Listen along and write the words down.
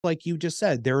like you just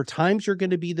said, there are times you're going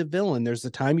to be the villain. There's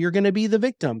a time you're going to be the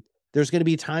victim. There's going to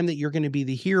be a time that you're going to be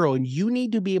the hero. And you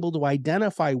need to be able to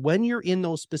identify when you're in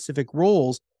those specific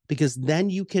roles, because then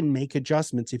you can make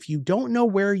adjustments. If you don't know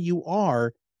where you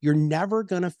are, you're never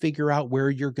going to figure out where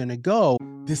you're going to go.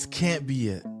 This can't be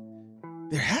it.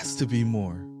 There has to be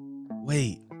more.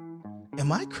 Wait,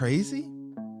 am I crazy?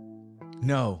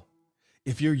 No.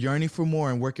 If you're yearning for more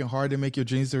and working hard to make your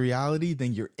dreams a reality,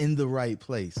 then you're in the right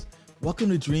place. Welcome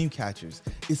to Dreamcatchers.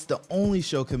 It's the only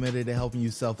show committed to helping you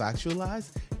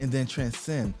self-actualize and then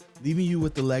transcend, leaving you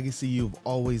with the legacy you've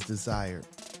always desired.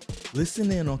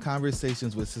 Listen in on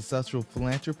conversations with successful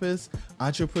philanthropists,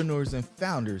 entrepreneurs, and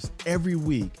founders every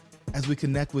week as we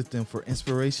connect with them for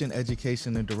inspiration,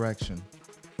 education, and direction.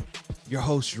 Your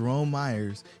host, Jerome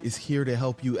Myers, is here to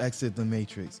help you exit the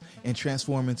matrix and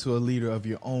transform into a leader of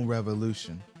your own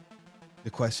revolution.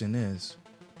 The question is,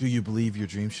 do you believe your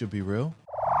dreams should be real?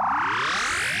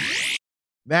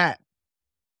 Matt,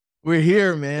 we're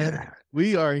here, man.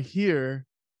 We are here,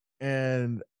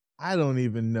 and I don't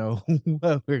even know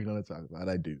what we're going to talk about.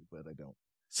 I do, but I don't.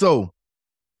 So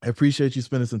I appreciate you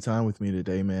spending some time with me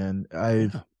today, man.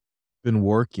 I've been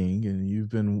working, and you've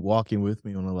been walking with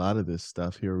me on a lot of this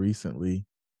stuff here recently.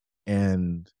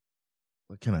 And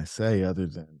what can I say other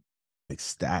than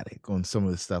ecstatic on some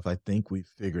of the stuff I think we've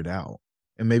figured out?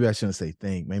 And maybe I shouldn't say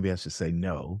think, maybe I should say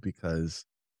no, because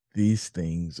these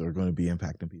things are going to be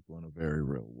impacting people in a very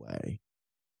real way.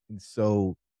 And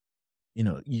so,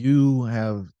 you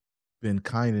have been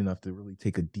kind enough to really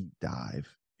take a deep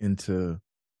dive into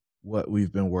what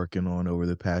we've been working on over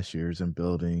the past years and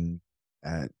building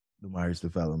at the Myers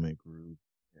Development Group,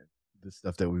 and the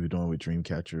stuff that we've been doing with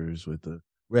Dreamcatchers, with the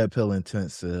Red Pill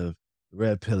Intensive, the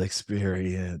Red Pill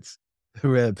Experience, the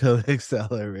Red Pill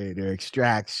Accelerator,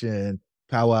 Extraction,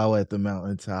 Powwow at the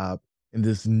Mountaintop, and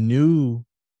this new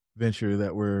venture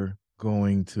that we're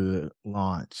going to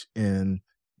launch in,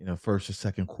 first or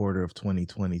second quarter of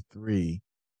 2023,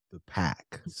 the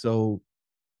Pack. So,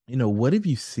 what have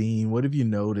you seen? What have you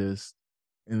noticed?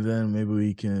 And then maybe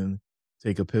we can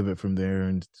take a pivot from there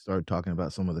and start talking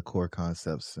about some of the core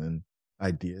concepts and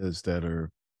ideas that are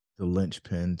the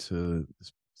linchpin to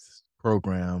this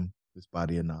program, this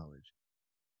body of knowledge.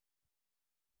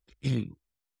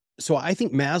 So I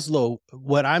think Maslow,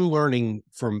 what I'm learning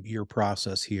from your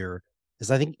process here is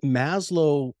I think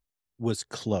Maslow was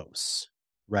close,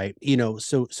 right?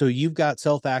 So you've got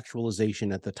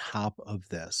self-actualization at the top of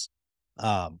this.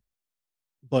 Um,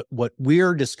 but what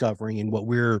we're discovering and what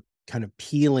we're kind of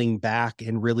peeling back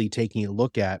and really taking a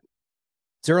look at,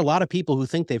 there are a lot of people who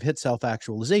think they've hit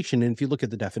self-actualization. And if you look at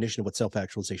the definition of what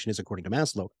self-actualization is, according to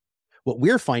Maslow, what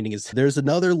we're finding is there's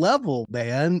another level,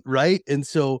 man, right? And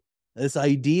so this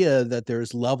idea that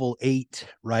there's level 8,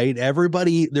 right?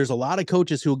 There's a lot of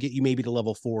coaches who will get you maybe to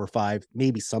level 4 or 5,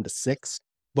 maybe some to 6.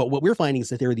 But what we're finding is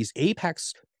that there are these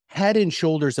apex head and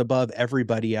shoulders above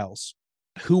everybody else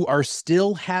who are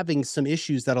still having some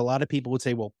issues that a lot of people would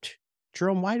say, well,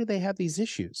 Jerome, why do they have these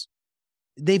issues?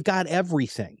 They've got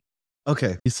everything.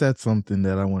 Okay, you said something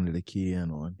that I wanted to key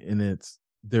in on, and it's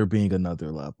there being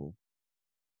another level.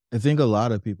 I think a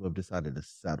lot of people have decided to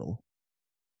settle,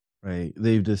 right?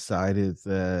 They've decided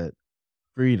that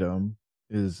freedom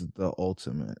is the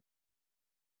ultimate,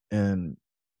 and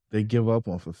they give up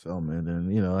on fulfillment.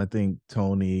 And, I think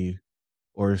Tony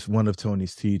or one of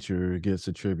Tony's teacher gets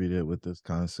attributed with this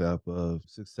concept of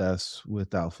success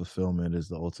without fulfillment is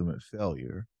the ultimate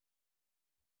failure.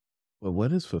 But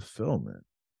what is fulfillment?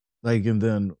 Like, and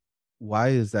then why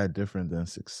is that different than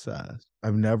success?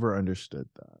 I've never understood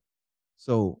that.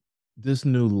 So, this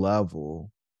new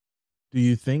level, do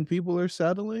you think people are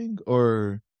settling,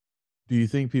 or do you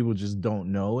think people just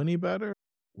don't know any better?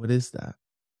 What is that?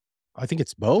 I think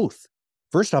it's both.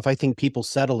 First off, I think people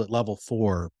settle at level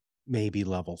 4, maybe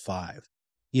level 5.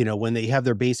 When they have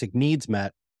their basic needs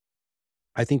met,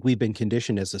 I think we've been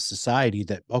conditioned as a society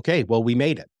that, okay, well, we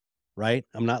made it, right?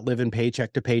 I'm not living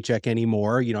paycheck to paycheck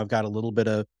anymore. I've got a little bit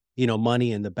of,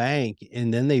 money in the bank.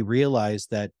 And then they realize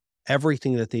that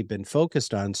everything that they've been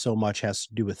focused on so much has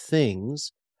to do with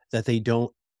things that they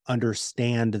don't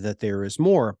understand that there is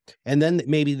more. And then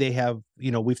maybe they have,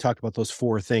 we've talked about those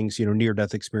 4 things, near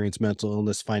death experience, mental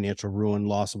illness, financial ruin,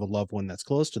 loss of a loved one that's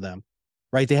close to them,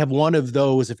 right? They have one of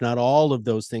those, if not all of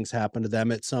those things happen to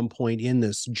them at some point in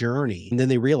this journey. And then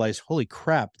they realize, holy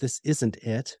crap, this isn't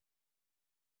it.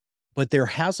 But there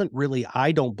hasn't really,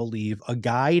 I don't believe, a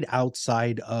guide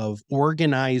outside of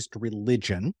organized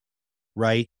religion,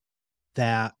 right,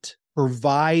 that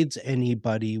provides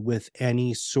anybody with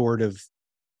any sort of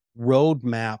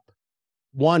roadmap,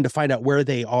 one, to find out where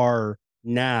they are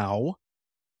now,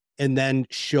 and then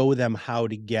show them how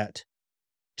to get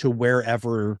to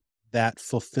wherever that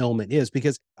fulfillment is.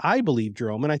 Because I believe,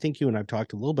 Jerome, and I think you and I've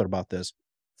talked a little bit about this,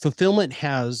 fulfillment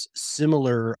has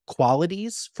similar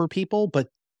qualities for people, but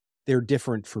they're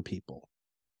different for people.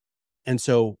 And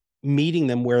so meeting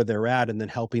them where they're at and then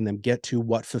helping them get to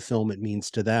what fulfillment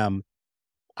means to them.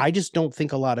 I just don't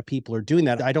think a lot of people are doing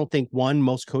that. I don't think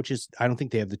most coaches, I don't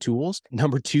think they have the tools.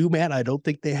 Number two, man, I don't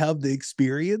think they have the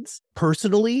experience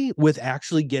personally with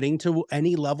actually getting to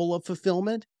any level of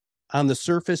fulfillment. On the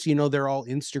surface, they're all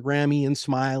Instagrammy and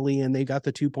smiley, and they got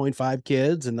the 2.5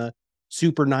 kids and the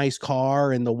super nice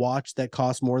car and the watch that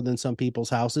costs more than some people's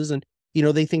houses. And,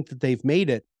 they think that they've made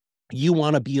it. You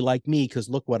want to be like me because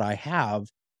look what I have.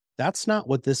 That's not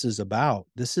what this is about.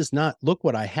 This is not, look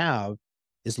what I have,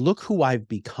 is look who I've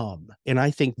become. And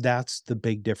I think that's the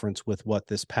big difference with what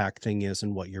this pack thing is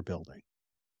and what you're building.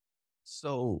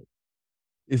 So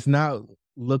it's not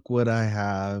look what I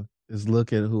have, is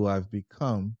look at who I've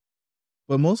become.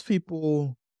 But most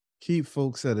people keep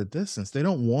folks at a distance. They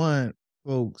don't want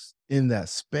folks in that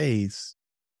space,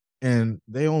 and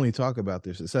they only talk about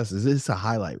their successes. It's a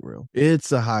highlight reel.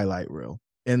 It's a highlight reel.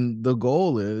 And the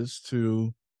goal is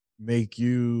to make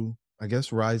you, I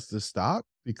guess, rise to stop,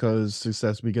 because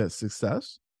success begets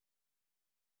success.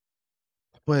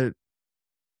 But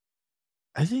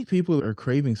I think people are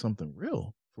craving something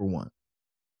real, for one.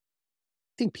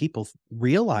 I think people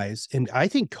realize, and I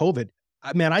think COVID,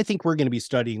 I think we're going to be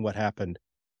studying what happened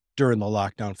during the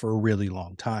lockdown for a really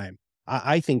long time.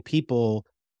 I think people,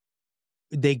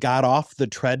 they got off the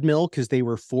treadmill because they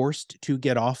were forced to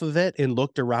get off of it and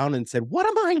looked around and said, what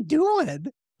am I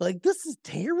doing? Like, this is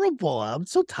terrible. I'm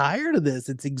so tired of this.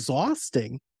 It's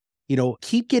exhausting.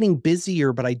 Keep getting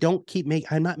busier, but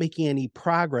I'm not making any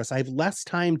progress. I have less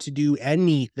time to do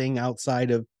anything outside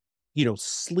of,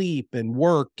 sleep and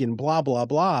work and blah, blah,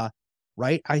 blah.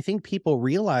 Right. I think people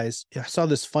realize, I saw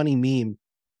this funny meme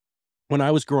when I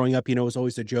was growing up, it was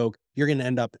always a joke. You're going to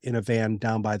end up in a van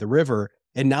down by the river.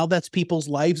 And now that's people's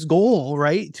life's goal,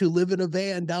 right? To live in a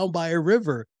van down by a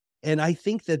river. And I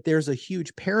think that there's a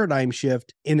huge paradigm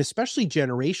shift, and especially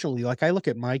generationally. Like, I look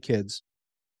at my kids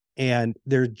and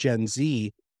they're Gen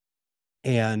Z,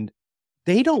 and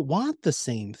they don't want the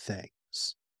same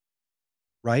things,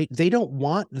 right? They don't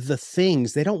want the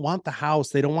things. They don't want the house.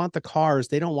 They don't want the cars.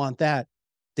 They don't want that.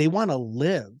 They want to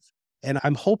live. And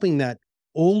I'm hoping that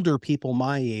older people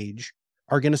my age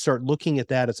are going to start looking at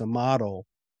that as a model.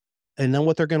 And then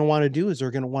what they're going to want to do is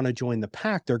they're going to want to join the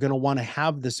pack. They're going to want to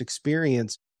have this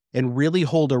experience and really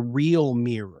hold a real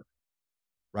mirror,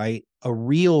 right? A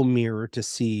real mirror to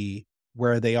see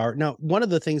where they are. Now, one of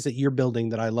the things that you're building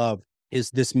that I love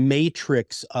is this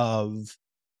matrix of,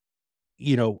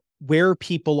 where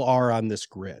people are on this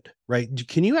grid, right?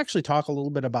 Can you actually talk a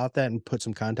little bit about that and put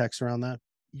some context around that?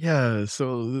 Yeah,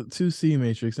 so the 2C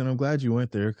matrix, and I'm glad you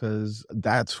went there, because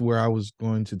that's where I was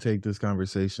going to take this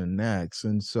conversation next.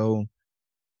 And so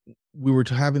we were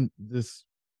having this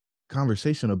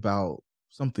conversation about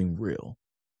something real.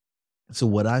 So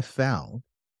what I found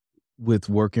with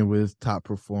working with top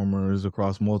performers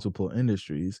across multiple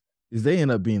industries is they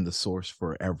end up being the source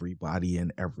for everybody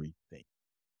and everything.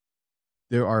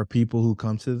 There are people who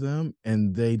come to them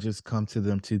and they just come to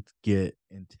them to get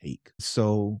and take.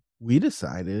 So we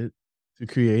decided to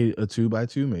create a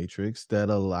 2x2 matrix that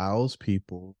allows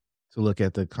people to look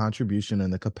at the contribution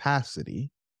and the capacity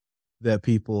that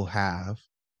people have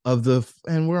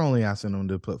and we're only asking them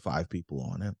to put 5 people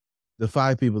on it. The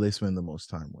 5 people they spend the most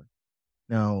time with.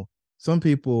 Now, some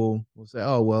people will say,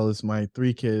 oh, well, it's my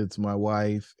 3 kids, my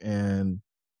wife, and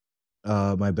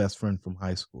my best friend from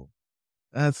high school.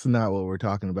 That's not what we're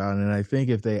talking about. And I think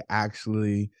if they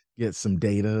actually get some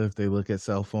data, if they look at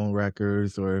cell phone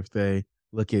records, or if they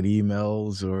look at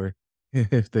emails, or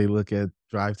if they look at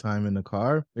drive time in the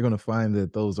car, they're going to find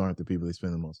that those aren't the people they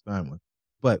spend the most time with.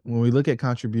 But when we look at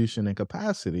contribution and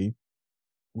capacity,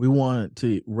 we want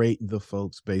to rate the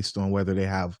folks based on whether they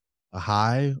have a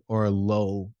high or a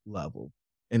low level.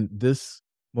 And this,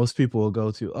 most people will go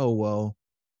to, oh, well,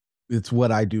 it's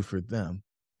what I do for them.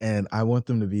 And I want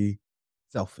them to be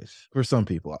selfish. For some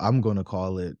people, I'm going to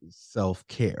call it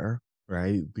self-care,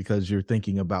 right? Because you're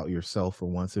thinking about yourself for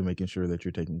once and making sure that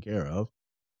you're taken care of.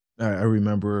 I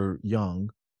remember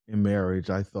young in marriage,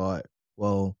 I thought,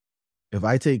 well, if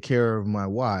I take care of my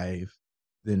wife,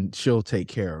 then she'll take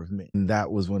care of me. And that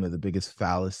was one of the biggest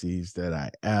fallacies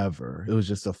that it was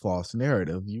just a false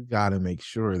narrative. You got to make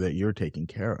sure that you're taken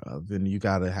care of, and you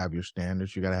got to have your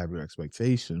standards. You got to have your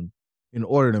expectation in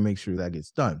order to make sure that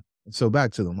gets done. And so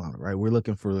back to the model, right? We're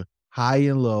looking for high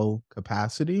and low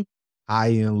capacity, high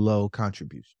and low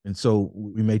contribution. And so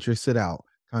we matrix it out.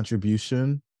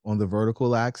 Contribution on the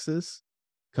vertical axis,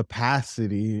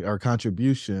 capacity or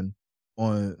contribution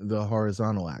on the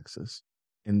horizontal axis.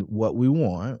 And what we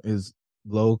want is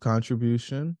low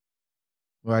contribution.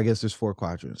 Well, I guess there's 4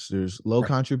 quadrants. There's low Right.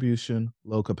 contribution,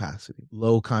 low capacity,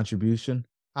 low contribution,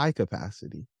 high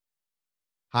capacity,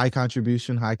 high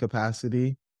contribution, high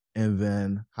capacity, and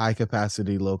then high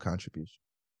capacity, low contribution.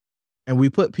 And we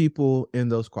put people in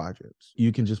those quadrants.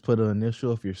 You can just put an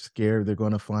initial if you're scared they're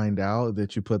going to find out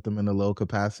that you put them in a low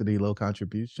capacity, low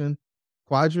contribution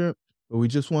quadrant, but we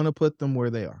just want to put them where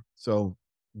they are. So,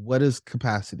 what does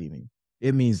capacity mean?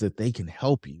 It means that they can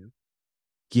help you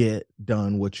get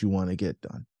done what you want to get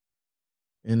done.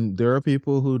 And there are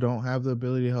people who don't have the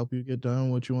ability to help you get done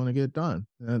what you want to get done.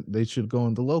 And they should go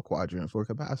in the low quadrant for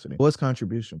capacity. What's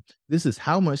contribution? This is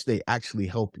how much they actually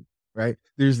help you, right?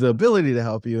 There's the ability to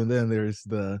help you, and then there's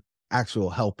the actual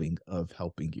helping of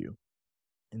helping you.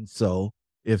 And so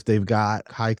if they've got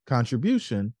high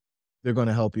contribution, they're going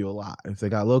to help you a lot. If they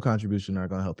got low contribution, they're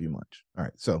going to help you much. All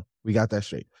right. So we got that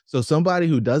straight. So somebody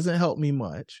who doesn't help me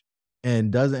much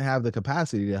and doesn't have the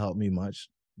capacity to help me much,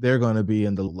 they're going to be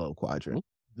in the low quadrant.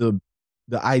 The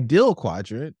ideal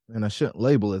quadrant, and I shouldn't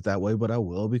label it that way, but I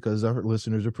will because our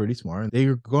listeners are pretty smart.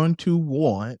 They're going to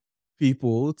want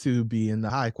people to be in the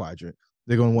high quadrant.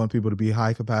 They're going to want people to be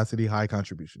high capacity, high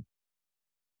contribution.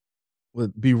 Well,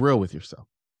 be real with yourself.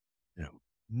 Yeah.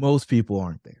 Most people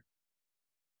aren't there.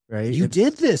 Right? You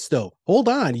did this though. Hold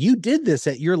on. You did this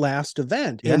at your last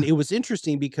event. Yeah. And it was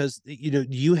interesting because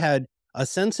you had a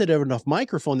sensitive enough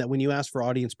microphone that when you asked for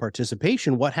audience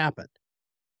participation, what happened?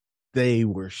 They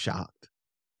were shocked.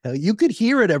 You could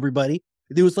hear it, everybody.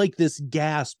 There was like this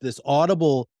gasp, this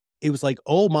audible, it was like,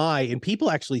 oh my. And people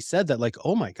actually said that, like,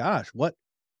 oh my gosh, what?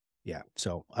 Yeah.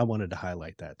 So I wanted to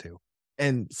highlight that too.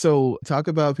 And so talk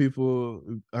about people,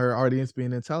 our audience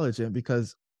being intelligent,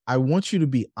 because I want you to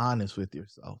be honest with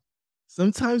yourself.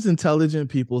 Sometimes intelligent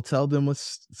people tell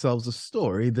themselves a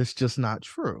story that's just not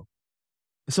true.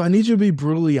 So I need you to be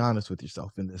brutally honest with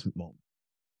yourself in this moment.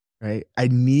 Right? I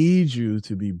need you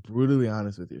to be brutally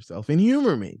honest with yourself and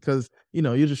humor me because, you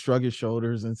just shrug your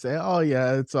shoulders and say, oh,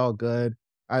 yeah, it's all good.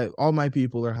 All my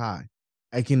people are high.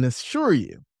 I can assure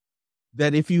you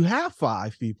that if you have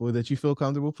 5 people that you feel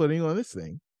comfortable putting on this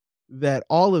thing, that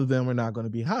all of them are not going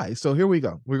to be high. So here we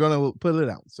go. We're going to put it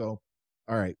out. So,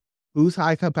 all right. Who's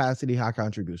high capacity, high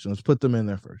contribution? Let's put them in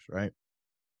there first, right?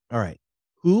 All right.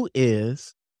 Who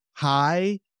is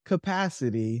high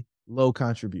capacity, low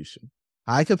contribution?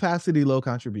 High capacity, low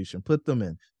contribution. Put them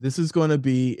in. This is going to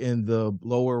be in the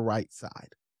lower right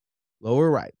side. Lower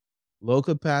right. Low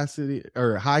capacity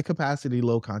or high capacity,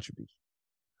 low contribution.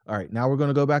 All right. Now we're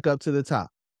going to go back up to the top.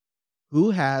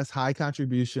 Who has high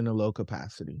contribution and low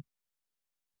capacity?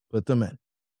 Put them in.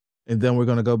 And then we're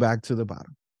going to go back to the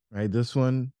bottom. Right. This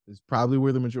one is probably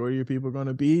where the majority of people are going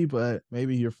to be, but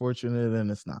maybe you're fortunate and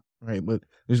it's not. Right. But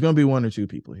there's going to be 1 or 2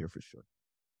 people here for sure.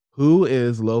 Who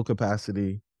is low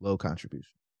capacity, low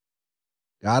contribution?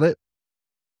 Got it?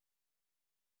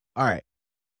 All right.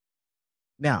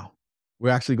 Now,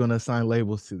 we're actually going to assign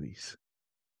labels to these.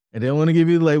 I didn't want to give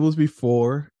you the labels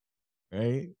before,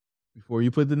 right? Before you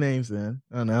put the names in.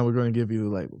 Oh, now we're going to give you the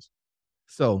labels.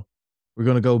 So we're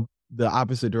going to go the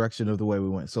opposite direction of the way we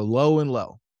went. So low and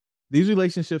low. These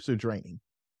relationships are draining.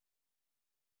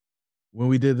 When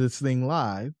we did this thing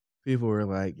live, people were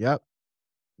like, yep.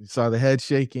 You saw the head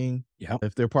shaking. Yeah.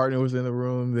 If their partner was in the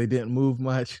room, they didn't move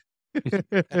much.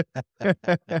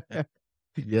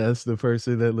 Yes, the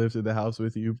person that lives in the house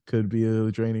with you could be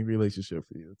a draining relationship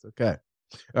for you. It's okay.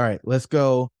 All right, let's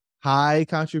go high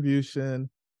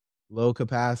contribution, low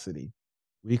capacity.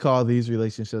 We call these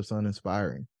relationships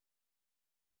uninspiring.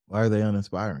 Why are they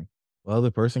uninspiring? Well,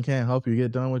 the person can't help you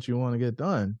get done what you want to get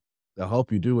done. They'll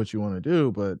help you do what you want to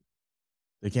do, but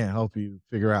they can't help you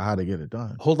figure out how to get it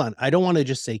done. Hold on. I don't want to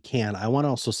just say can. I want to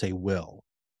also say will.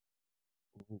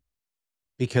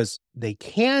 Because they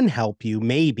can help you,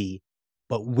 maybe,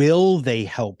 but will they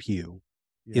help you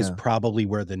is probably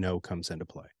where the no comes into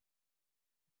play.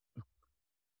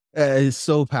 It's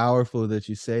so powerful that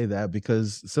you say that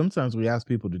because sometimes we ask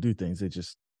people to do things they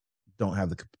just don't have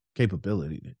the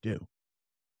capability to do.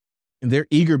 And they're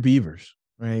eager beavers,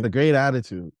 right? A great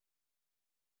attitude.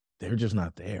 They're just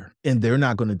not there. And they're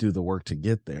not going to do the work to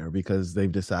get there because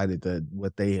they've decided that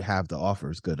what they have to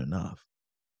offer is good enough.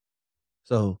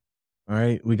 So, all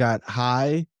right, we got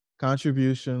high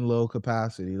contribution, low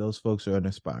capacity. Those folks are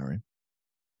uninspiring.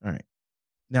 All right.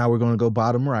 Now we're going to go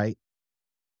bottom right.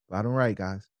 Bottom right,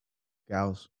 guys,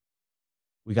 gals.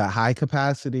 We got high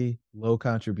capacity, low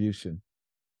contribution.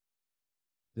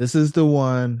 This is the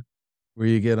one where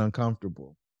you get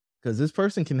uncomfortable because this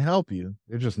person can help you.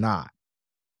 They're just not.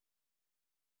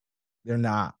 They're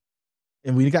not.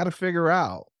 And we got to figure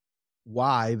out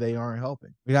why they aren't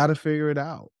helping. We got to figure it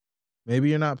out. Maybe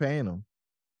you're not paying them.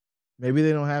 Maybe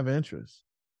they don't have interest.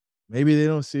 Maybe they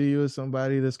don't see you as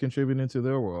somebody that's contributing to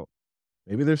their world.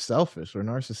 Maybe they're selfish or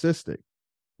narcissistic.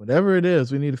 Whatever it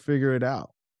is, we need to figure it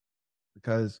out.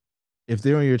 Because if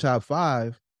they're in your top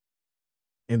 5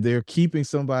 and they're keeping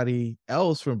somebody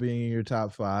else from being in your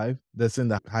top 5 that's in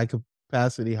the high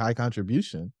capacity, high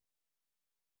contribution,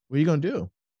 what are you gonna do?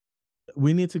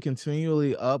 We need to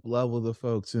continually up level the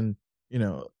folks. And, you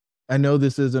know, I know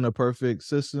this isn't a perfect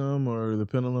system or the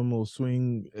pendulum will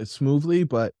swing smoothly,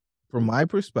 but from my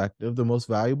perspective, the most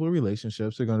valuable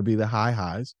relationships are going to be the high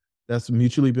highs. That's a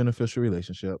mutually beneficial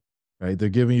relationship, right? They're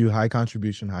giving you high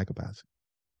contribution, high capacity.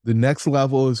 The next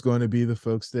level is going to be the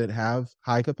folks that have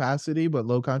high capacity but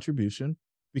low contribution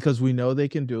because we know they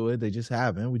can do it. They just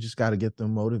haven't. We just got to get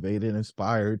them motivated,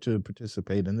 inspired to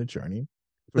participate in the journey.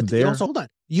 From But you there, also hold on.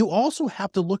 You also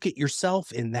have to look at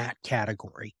yourself in that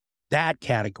category. That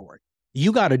category.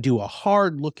 You got to do a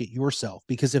hard look at yourself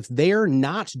because if they're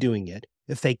not doing it,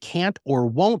 if they can't or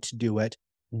won't do it,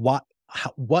 what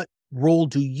role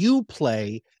do you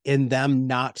play in them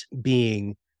not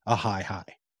being a high high?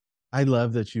 I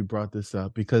love that you brought this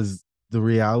up because the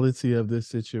reality of this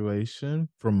situation,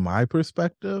 from my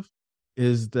perspective,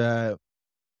 is that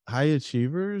high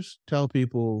achievers tell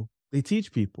people, they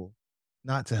teach people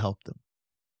not to help them.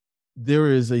 There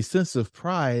is a sense of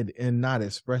pride in not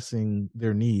expressing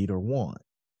their need or want.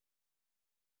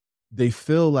 They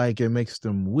feel like it makes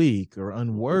them weak or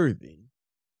unworthy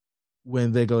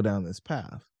when they go down this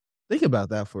path. Think about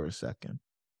that for a second.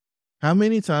 How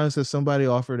many times has somebody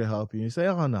offered to help you and you say,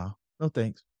 oh, no, no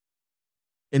thanks.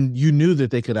 And you knew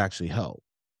that they could actually help.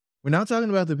 We're not talking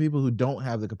about the people who don't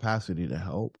have the capacity to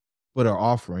help, but are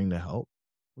offering to help.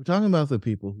 We're talking about the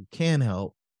people who can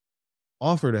help,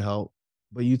 offer to help,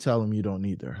 but you tell them you don't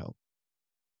need their help.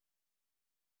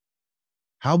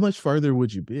 How much further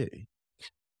would you be?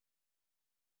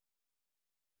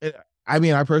 I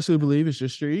mean, I personally believe it's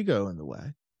just your ego in the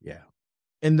way. Yeah.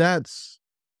 And that's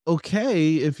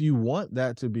okay if you want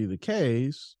that to be the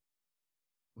case.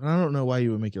 But I don't know why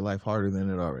you would make your life harder than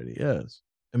it already is.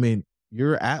 I mean,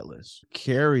 you're Atlas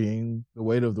carrying the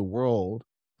weight of the world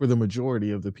for the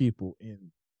majority of the people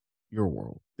in your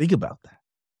world. Think about that.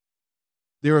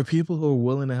 There are people who are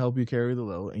willing to help you carry the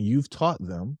load, and you've taught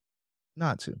them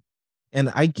not to.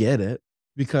 And I get it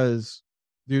because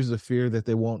there's a fear that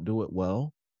they won't do it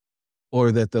well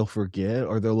or that they'll forget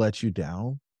or they'll let you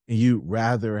down. And you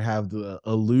rather have the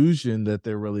illusion that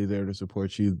they're really there to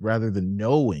support you rather than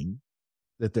knowing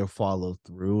that they'll follow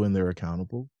through and they're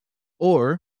accountable.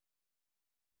 Or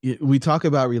we talk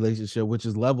about relationship, which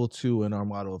is level 2 in our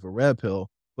model of a red pill,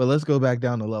 but let's go back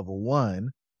down to level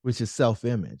 1, which is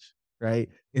self-image, right?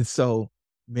 And so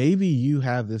maybe you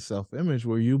have this self-image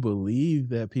where you believe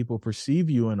that people perceive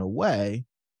you in a way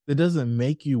that doesn't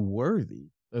make you worthy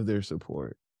of their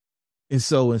support. And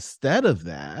so instead of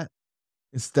that,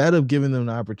 instead of giving them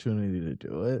the opportunity to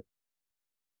do it,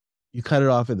 you cut it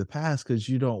off at the pass because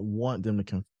you don't want them to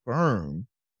confirm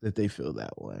that they feel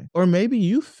that way. Or maybe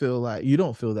you feel like you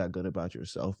don't feel that good about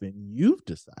yourself and you've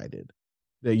decided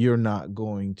that you're not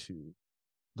going to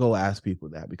go ask people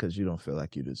that because you don't feel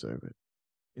like you deserve it.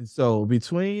 And so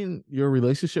between your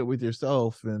relationship with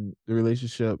yourself and the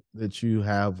relationship that you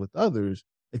have with others,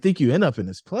 I think you end up in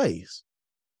this place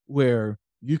where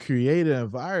you create an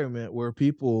environment where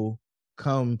people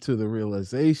come to the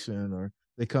realization or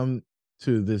they come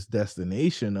to this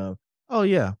destination of, oh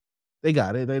yeah, they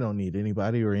got it. They don't need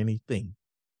anybody or anything.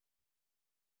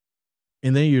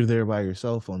 And then you're there by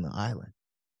yourself on the island.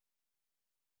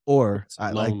 Or It's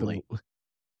I lonely.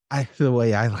 like the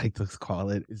way I like to call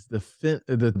it is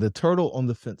the turtle on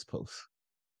the fence post.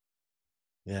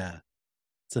 Yeah.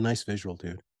 It's a nice visual,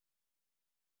 dude.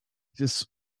 Just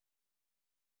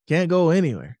can't go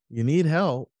anywhere. You need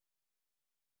help.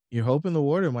 You're hoping the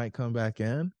water might come back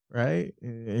in, right?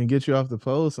 And get you off the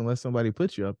post unless somebody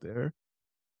puts you up there.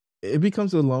 It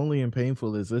becomes a lonely and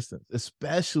painful existence,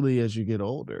 especially as you get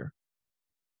older.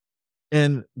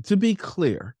 And to be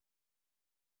clear,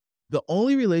 the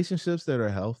only relationships that are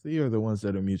healthy are the ones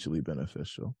that are mutually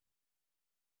beneficial.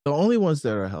 The only ones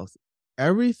that are healthy.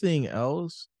 Everything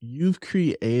else, you've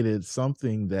created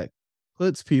something that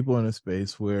puts people in a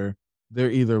space where they're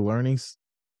either learning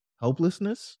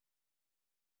helplessness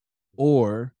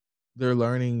or they're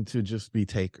learning to just be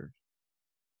takers.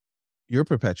 You're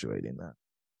perpetuating that.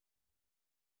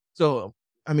 So,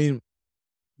 I mean,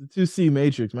 the 2C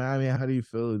matrix, man. I mean, how do you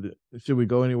feel? Should we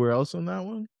go anywhere else on that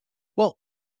one? Well,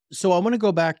 so I want to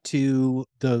go back to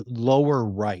the lower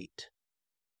right.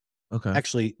 Okay.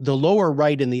 Actually, the lower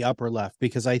right and the upper left,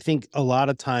 because I think a lot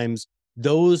of times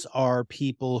those are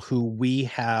people who we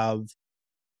have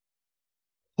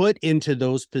put into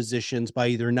those positions by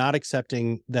either not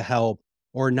accepting the help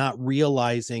or not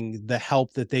realizing the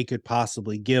help that they could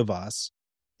possibly give us.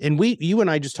 And you and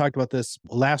I just talked about this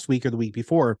last week or the week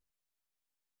before.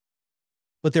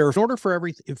 But in order for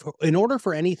in order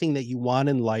for anything that you want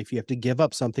in life, you have to give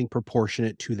up something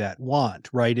proportionate to that want,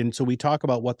 right? And so we talk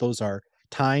about what those are: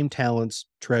 time, talents,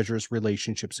 treasures,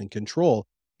 relationships, and control.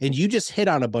 And you just hit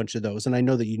on a bunch of those. And I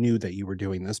know that you knew that you were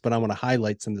doing this, but I want to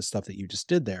highlight some of the stuff that you just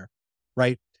did there,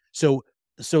 right? So,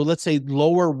 so let's say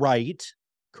lower right,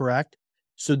 correct?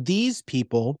 So these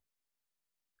people,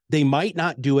 they might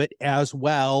not do it as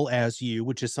well as you,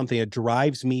 which is something that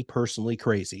drives me personally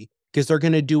crazy, because they're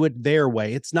going to do it their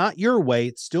way. It's not your way.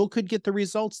 It still could get the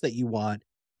results that you want,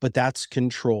 but that's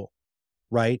control,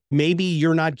 right? Maybe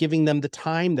you're not giving them the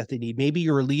time that they need. Maybe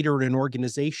you're a leader in an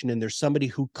organization and there's somebody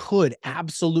who could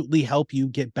absolutely help you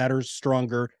get better,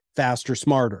 stronger, faster,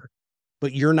 smarter,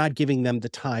 but you're not giving them the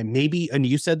time. Maybe, and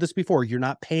you said this before, you're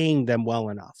not paying them well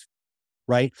enough,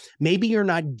 right? Maybe you're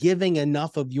not giving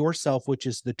enough of yourself, which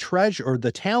is the treasure or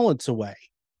the talents, away,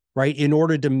 right? In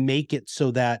order to make it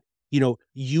so that,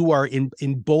 you are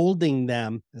emboldening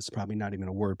them. That's probably not even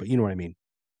a word, but you know what I mean.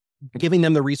 Giving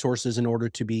them the resources in order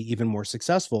to be even more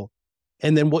successful.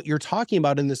 And then what you're talking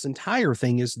about in this entire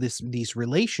thing is these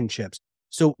relationships.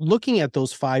 So looking at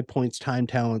those 5 points: time,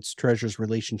 talents, treasures,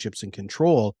 relationships, and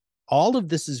control, all of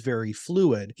this is very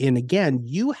fluid. And again,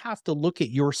 you have to look at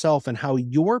yourself and how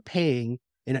you're paying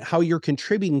and how you're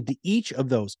contributing to each of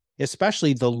those,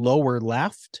 especially the lower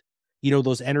left,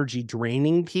 those energy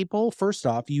draining people. First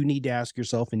off, you need to ask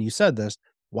yourself, and you said this,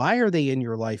 why are they in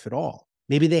your life at all?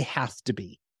 Maybe they have to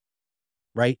be,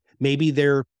 right? Maybe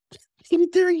they're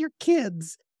your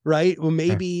kids, right? Well,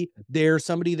 maybe they're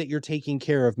somebody that you're taking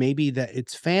care of. Maybe that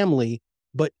it's family,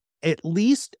 but at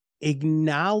least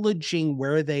acknowledging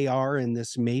where they are in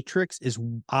this matrix is,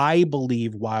 I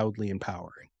believe, wildly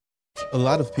empowering. A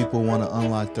lot of people want to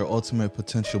unlock their ultimate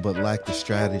potential but lack the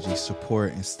strategy,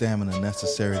 support, and stamina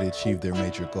necessary to achieve their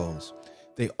major goals.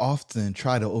 They often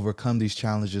try to overcome these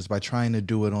challenges by trying to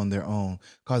do it on their own,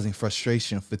 causing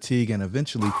frustration, fatigue, and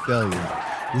eventually failure.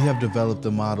 We have developed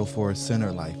a model for a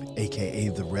center life, aka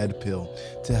the red pill,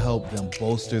 to help them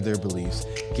bolster their beliefs,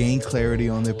 gain clarity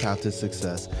on their path to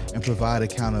success, and provide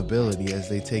accountability as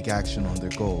they take action on their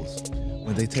goals.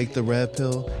 When they take the red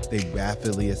pill, they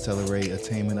rapidly accelerate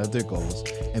attainment of their goals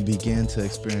and begin to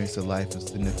experience a life of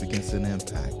significance and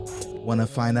impact. Want to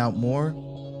find out more?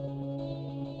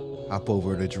 Hop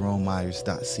over to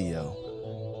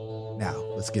jeromemyers.co. Now,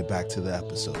 let's get back to the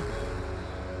episode.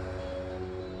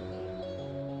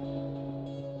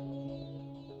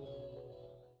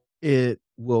 It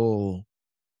will,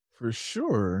 for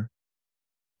sure,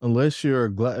 unless you're a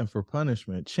glutton for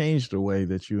punishment, change the way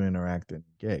that you interact and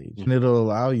engage. And it'll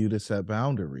allow you to set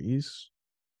boundaries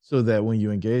so that when you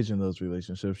engage in those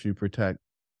relationships, you protect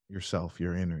yourself,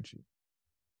 your energy.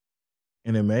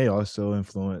 And it may also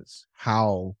influence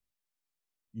how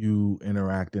you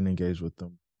interact and engage with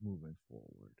them moving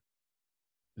forward,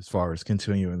 as far as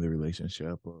continuing the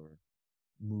relationship or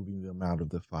moving them out of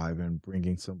the 5 and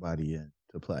bringing somebody in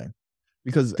to play.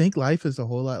 Because I think life is a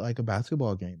whole lot like a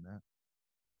basketball game, man.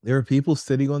 There are people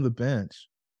sitting on the bench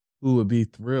who would be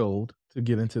thrilled to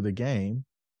get into the game,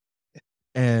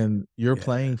 and you're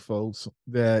playing folks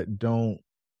that don't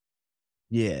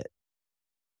get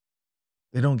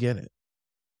they don't get it.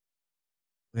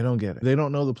 They don't get it. They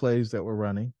don't know the plays that we're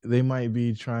running. They might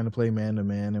be trying to play man to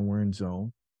man and we're in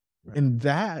zone. Right. And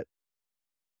that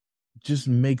just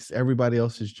makes everybody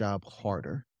else's job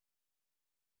harder,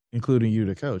 including you,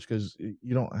 the coach, because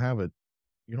you don't have a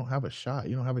shot.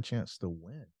 You don't have a chance to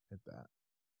win at that.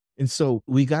 And so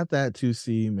we got that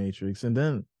 2C matrix. And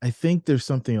then I think there's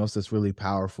something else that's really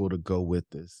powerful to go with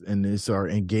this. And it's our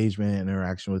engagement and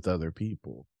interaction with other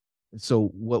people. And so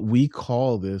what we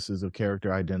call this is a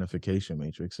character identification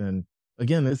matrix. And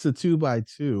again, it's a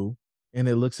 2x2, and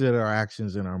it looks at our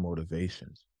actions and our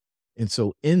motivations. And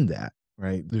so in that,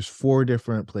 right, there's 4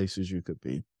 different places you could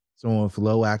be. Someone with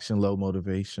low action, low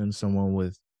motivation, someone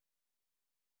with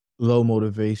low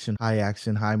motivation, high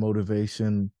action, high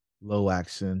motivation, low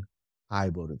action,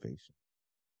 high motivation.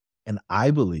 And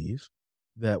I believe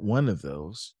that one of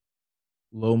those,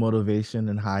 low motivation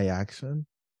and high action,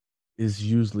 is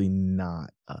usually not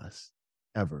us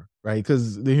ever, right?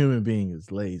 Because the human being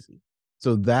is lazy.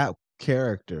 So that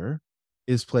character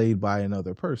is played by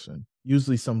another person,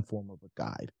 usually some form of a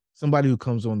guide, somebody who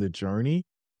comes on the journey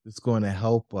that's going to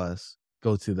help us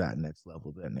go to that next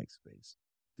level, that next space.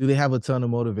 Do they have a ton of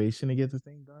motivation to get the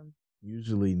thing done?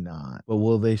 Usually not. But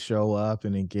will they show up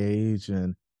and engage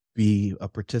and be a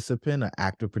participant, an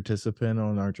active participant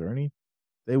on our journey?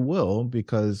 They will,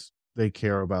 because they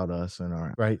care about us and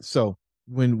our right. So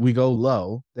when we go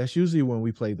low, that's usually when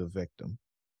we play the victim.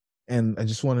 And I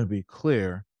just want to be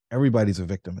clear, everybody's a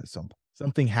victim at some point.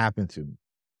 Something happened to me.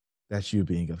 That's you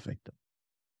being a victim.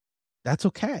 That's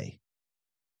okay.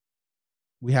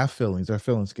 We have feelings. Our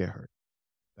feelings get hurt.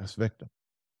 That's victim.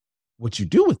 What you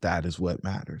do with that is what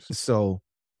matters. So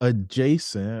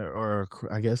adjacent, or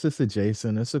I guess it's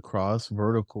adjacent, it's across,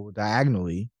 vertical,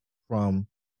 diagonally from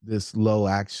this low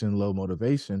action, low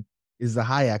motivation is the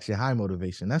high action, high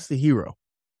motivation. That's the hero.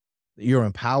 You're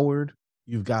empowered.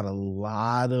 You've got a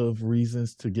lot of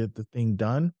reasons to get the thing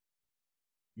done.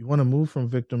 You want to move from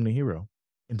victim to hero.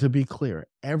 And to be clear,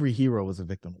 every hero was a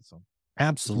victim at some point.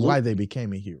 Absolutely. It's why they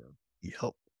became a hero.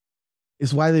 Yep.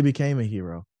 It's why they became a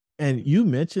hero. And you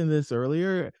mentioned this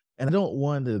earlier, and I don't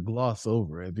want to gloss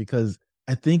over it because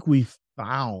I think we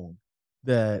found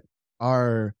that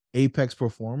our apex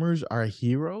performers, our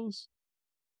heroes,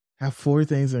 have 4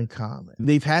 things in common.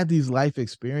 They've had these life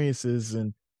experiences,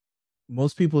 and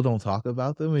most people don't talk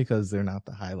about them because they're not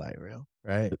the highlight reel,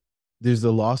 right? There's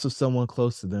the loss of someone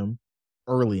close to them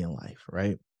early in life,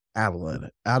 right?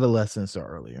 Adolescence or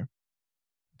earlier.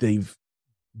 They've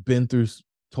been through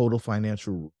total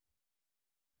financial.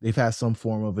 They've had some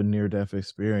form of a near-death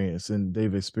experience, and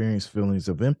they've experienced feelings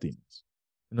of emptiness.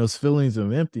 And those feelings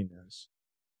of emptiness,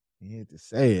 you hate to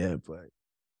say it, but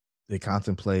they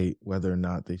contemplate whether or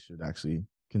not they should actually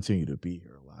continue to be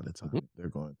here a lot of times. They're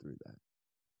going through that.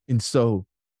 And so,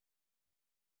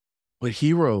 but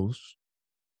heroes,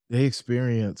 they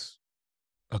experience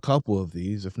a couple of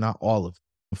these, if not all of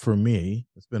them. For me,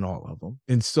 it's been all of them.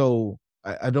 And so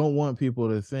I don't want people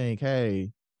to think,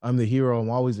 hey, I'm the hero. I'm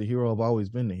always the hero. I've always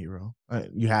been the hero.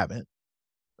 You haven't.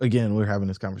 Again, we're having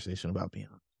this conversation about being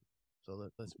honest. So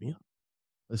let's be honest.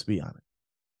 Let's be honest.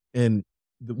 And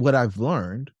what I've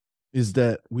learned is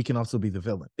that we can also be the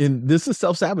villain. And this is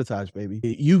self-sabotage, baby.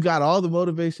 You got all the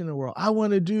motivation in the world. I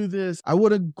want to do this. I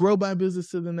want to grow my business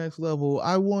to the next level.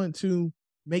 I want to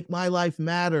make my life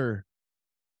matter.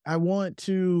 I want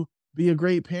to be a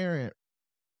great parent.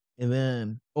 And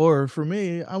then, or for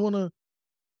me, I want to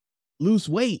lose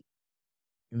weight.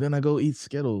 And then I go eat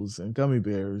Skittles and gummy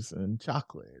bears and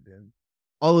chocolate and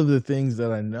all of the things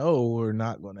that I know are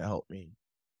not going to help me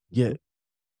get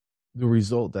the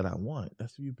result that I want.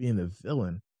 That's you being the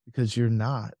villain, because you're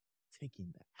not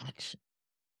taking the action.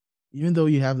 Even though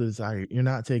you have the desire, you're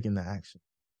not taking the action.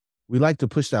 We like to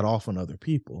push that off on other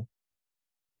people.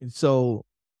 And so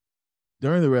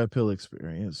during the Red Pill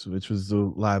experience, which was the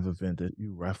live event that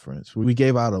you referenced, we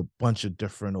gave out a bunch of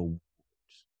different awards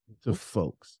to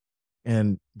folks.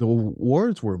 And the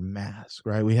awards were masked,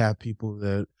 right? We had people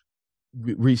that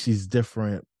reached these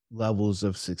different levels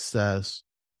of success,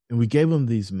 and we gave them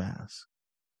these masks.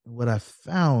 And what I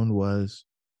found was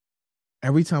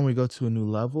every time we go to a new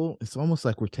level, it's almost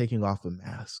like we're taking off a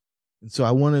mask. And so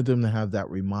I wanted them to have that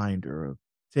reminder of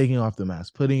taking off the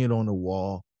mask, putting it on the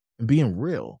wall, and being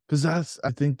real. Because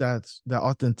I think that's the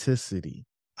authenticity.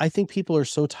 I think people are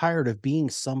so tired of being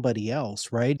somebody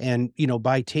else, right? And,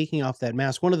 by taking off that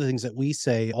mask, one of the things that we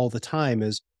say all the time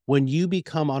is when you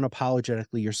become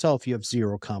unapologetically yourself, you have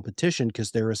zero competition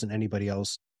because there isn't anybody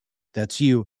else that's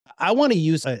you. I want to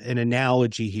use an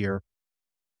analogy here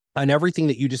on everything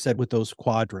that you just said with those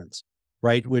quadrants,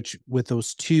 right? Which with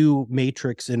those 2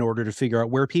 matrix in order to figure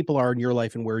out where people are in your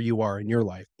life and where you are in your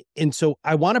life. And so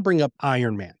I want to bring up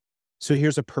Iron Man. So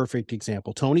here's a perfect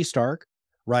example. Tony Stark,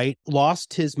 right?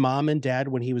 Lost his mom and dad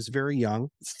when he was very young,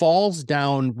 falls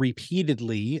down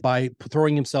repeatedly by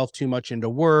throwing himself too much into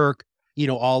work,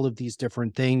 all of these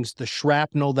different things, the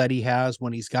shrapnel that he has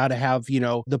when he's got to have,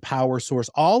 the power source,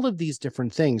 all of these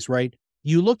different things, right?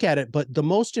 You look at it, but the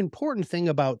most important thing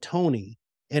about Tony,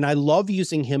 and I love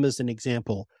using him as an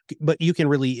example, but you can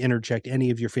really interject any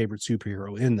of your favorite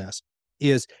superhero in this,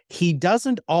 is he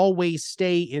doesn't always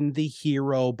stay in the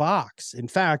hero box. In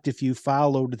fact, if you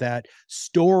followed that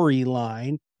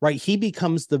storyline, right, he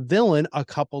becomes the villain a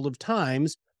couple of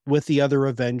times with the other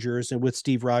Avengers and with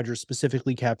Steve Rogers,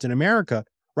 specifically Captain America,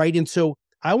 right? And so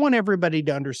I want everybody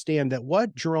to understand that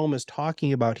what Jerome is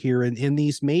talking about here in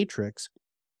these matrix,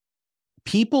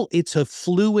 people, it's a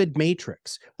fluid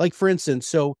matrix. Like for instance,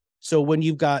 so when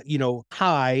you've got,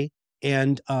 high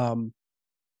and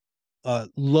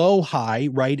low high,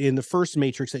 right? In the first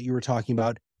matrix that you were talking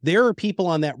about, there are people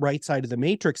on that right side of the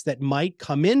matrix that might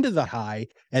come into the high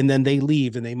and then they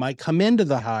leave, and they might come into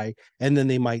the high and then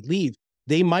they might leave.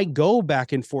 They might go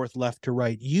back and forth left to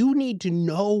right. You need to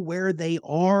know where they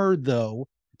are though,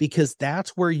 because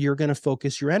that's where you're going to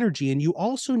focus your energy. And you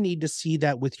also need to see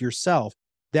that with yourself.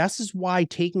 This is why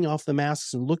taking off the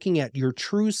masks and looking at your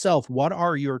true self, what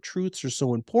are your truths, are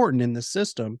so important in the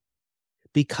system,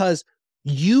 because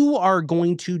you are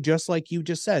going to, just like you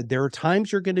just said, there are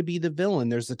times you're going to be the villain.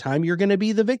 There's a time you're going to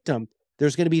be the victim.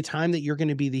 There's going to be a time that you're going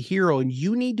to be the hero. And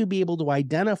you need to be able to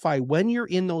identify when you're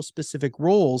in those specific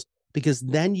roles, because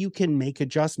then you can make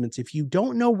adjustments. If you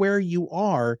don't know where you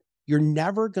are, you're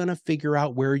never going to figure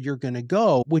out where you're going to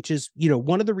go, which is,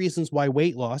 one of the reasons why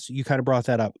weight loss, you kind of brought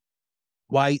that up,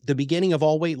 why the beginning of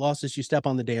all weight loss is you step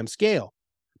on the damn scale.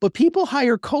 But people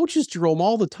hire coaches, Jerome,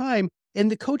 all the time, and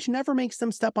the coach never makes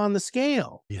them step on the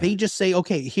scale. Yeah. They just say,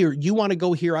 okay, here, you want to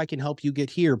go here, I can help you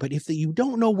get here. But if you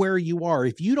don't know where you are,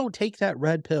 if you don't take that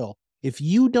red pill, if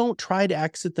you don't try to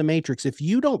exit the matrix, if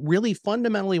you don't really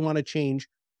fundamentally want to change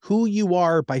who you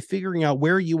are by figuring out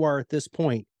where you are at this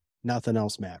point, nothing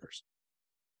else matters.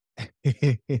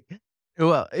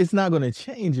 Well, it's not going to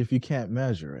change if you can't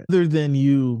measure it, other than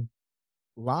you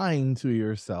lying to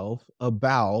yourself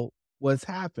about what's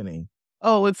happening.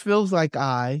 Oh, it feels like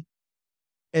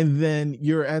and then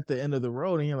you're at the end of the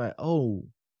road and you're like, oh,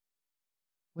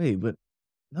 wait, but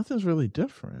nothing's really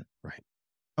different. Right.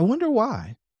 I wonder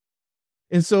why.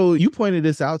 And so you pointed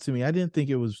this out to me. I didn't think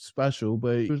it was special,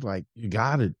 but it was like, you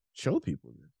got to show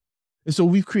people this. And so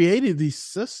we've created these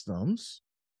systems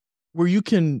where you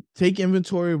can take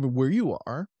inventory of where you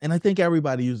are. And I think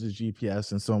everybody uses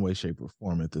GPS in some way, shape, or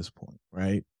form at this point,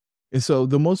 right? And so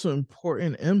the most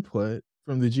important input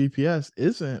from the GPS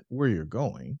isn't where you're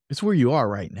going. It's where you are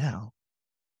right now.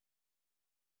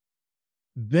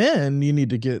 Then you need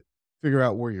to figure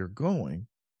out where you're going.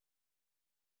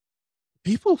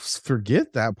 People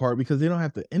forget that part because they don't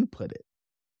have to input it.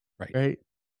 Right?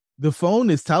 The phone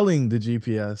is telling the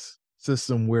GPS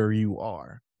system where you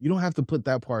are. You don't have to put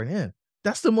that part in.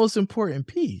 That's the most important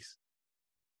piece.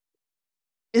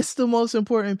 It's the most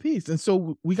important piece. And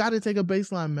so we got to take a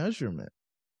baseline measurement.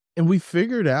 And we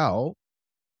figured out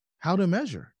how to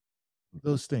measure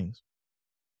those things.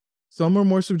 Some are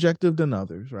more subjective than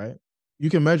others, right?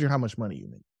 You can measure how much money you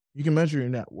make. You can measure your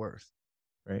net worth,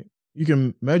 right? You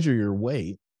can measure your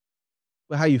weight,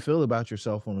 but how you feel about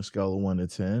yourself on a scale of 1 to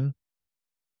 10,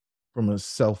 from a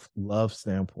self-love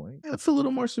standpoint, it's a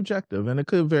little more subjective, and it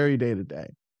could vary day to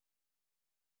day.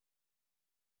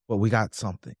 But we got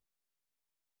something.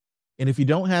 And if you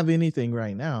don't have anything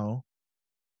right now,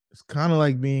 it's kind of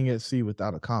like being at sea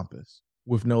without a compass,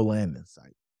 with no land in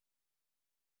sight.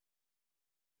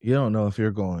 You don't know if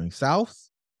you're going south,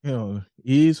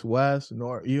 east, west,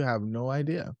 north. You have no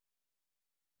idea.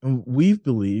 And we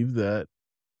believe that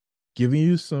giving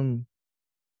you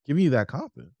that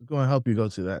compass is going to help you go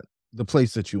to the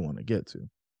place that you want to get to.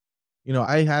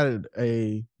 I had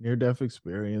a near-death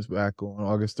experience back on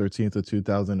August 13th of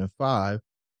 2005,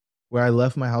 where I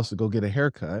left my house to go get a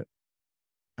haircut.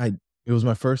 It was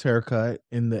my first haircut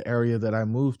in the area that I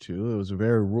moved to. It was a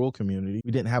very rural community.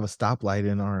 We didn't have a stoplight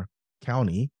in our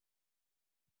county.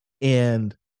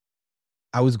 And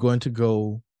I was going to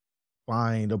go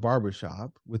find a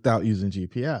barbershop without using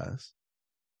GPS.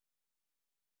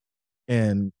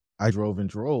 And I drove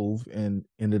and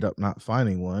ended up not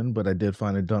finding one, but I did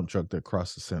find a dump truck that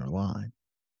crossed the center line.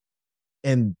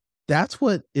 And that's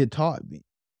what it taught me.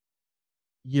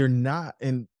 You're not,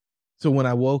 and so when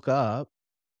I woke up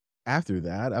after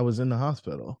that, I was in the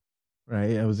hospital,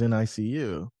 right? I was in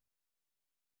ICU.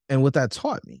 And what that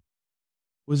taught me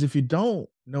was, if you don't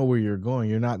know where you're going,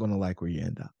 you're not going to like where you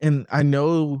end up. And I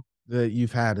know that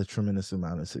you've had a tremendous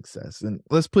amount of success, and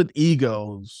let's put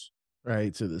egos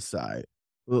right to the side.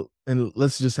 Well, and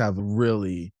let's just have a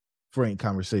really frank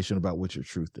conversation about what your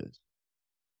truth is.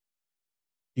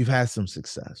 You've had some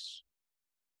success.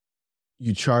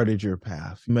 You charted your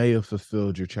path. You may have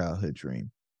fulfilled your childhood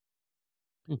dream.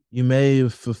 You may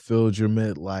have fulfilled your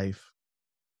midlife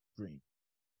dream.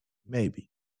 Maybe.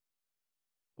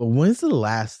 But when's the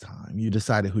last time you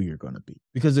decided who you're going to be?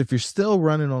 Because if you're still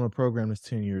running on a program that's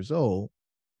 10 years old,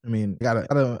 I mean, I got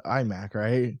an iMac,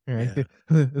 right? Yeah.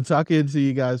 I'm talking to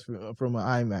you guys from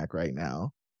an iMac right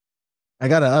now. I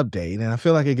got an update, and I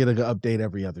feel like I get an update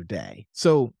every other day.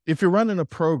 So if you're running a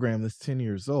program that's 10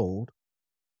 years old,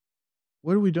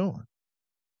 what are we doing?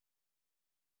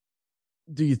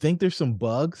 Do you think there's some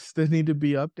bugs that need to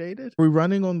be updated? Are we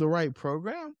running on the right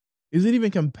program? Is it even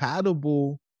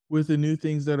compatible with the new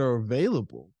things that are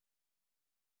available?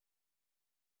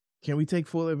 Can we take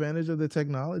full advantage of the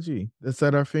technology that's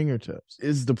at our fingertips?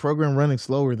 Is the program running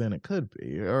slower than it could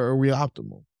be? Or are we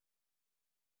optimal?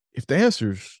 If the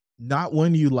answer's not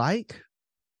one you like,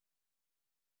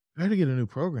 better get a new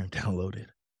program downloaded.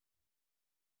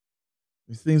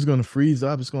 This thing's going to freeze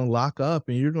up, it's going to lock up,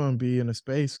 and you're going to be in a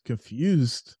space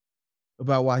confused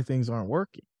about why things aren't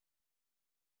working.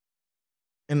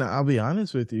 And I'll be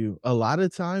honest with you, a lot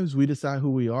of times we decide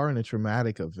who we are in a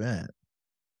traumatic event,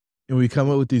 and we come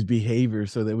up with these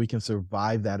behaviors so that we can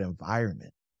survive that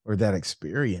environment or that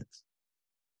experience.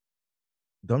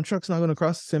 Dump truck's not going to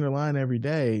cross the center line every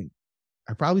day.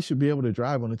 I probably should be able to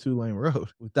drive on a 2-lane road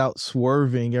without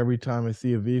swerving every time I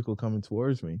see a vehicle coming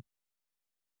towards me.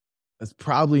 That's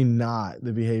probably not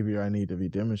the behavior I need to be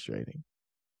demonstrating,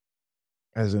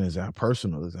 as an example,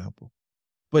 personal example.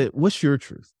 But what's your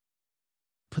truth?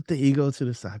 Put the ego to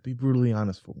the side. Be brutally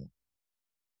honest for one.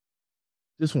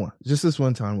 Just one. Just this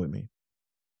one time with me,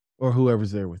 or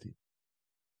whoever's there with you.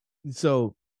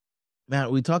 So,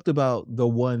 Matt, we talked about the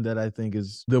one that I think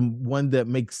is the one that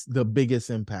makes the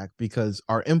biggest impact, because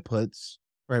our inputs,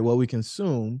 right, what we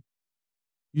consume,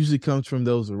 usually comes from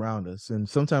those around us. And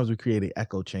sometimes we create an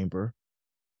echo chamber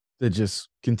that just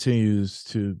continues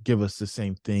to give us the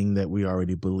same thing that we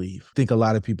already believe. I think a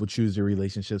lot of people choose their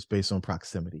relationships based on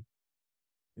proximity.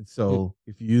 And so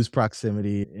if you use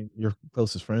proximity and your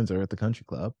closest friends are at the country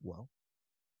club, well,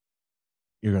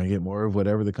 you're going to get more of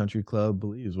whatever the country club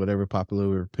believes, whatever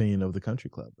popular opinion of the country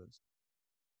club is.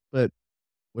 But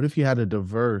what if you had a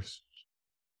diverse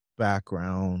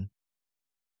background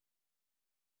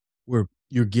where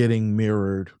you're getting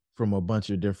mirrored from a bunch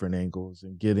of different angles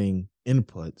and getting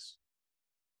inputs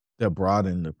that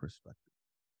broaden the perspective?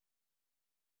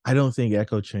 I don't think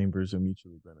echo chambers are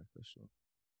mutually beneficial.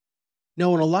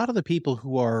 No, and a lot of the people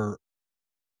who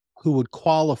would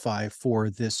qualify for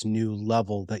this new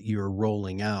level that you're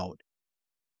rolling out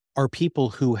are people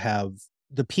who have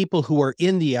the people who are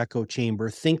in the echo chamber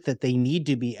think that they need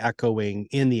to be echoing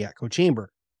in the echo chamber.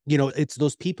 You know, it's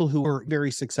those people who are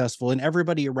very successful and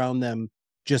everybody around them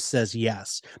just says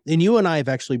yes. And you and I have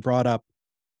actually brought up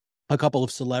a couple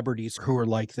of celebrities who are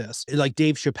like this. Like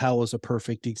Dave Chappelle is a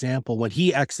perfect example. When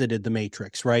he exited the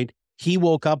Matrix, right? He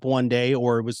woke up one day,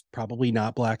 or it was probably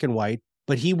not black and white,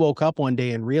 but he woke up one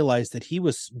day and realized that he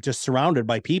was just surrounded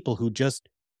by people who just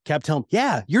kept telling him,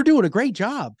 yeah, you're doing a great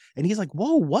job. And he's like,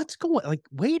 whoa, what's going, like,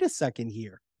 wait a second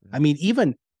here. I mean,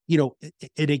 even, you know,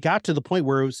 it got to the point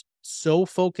where it was so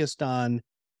focused on,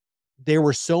 there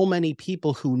were so many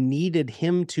people who needed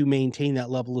him to maintain that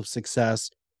level of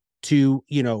success to,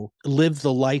 you know, live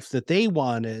the life that they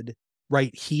wanted,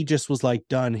 right? He just was like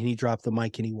done, and he dropped the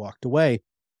mic and he walked away,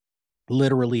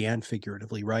 literally and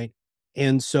figuratively, right?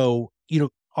 And so, you know,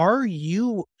 are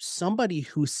you somebody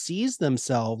who sees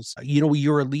themselves, you know,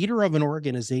 you're a leader of an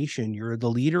organization, you're the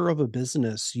leader of a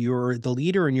business, you're the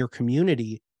leader in your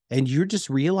community, and you're just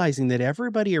realizing that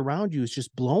everybody around you is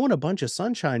just blowing a bunch of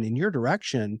sunshine in your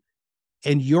direction,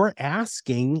 and you're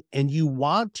asking, and you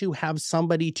want to have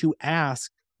somebody to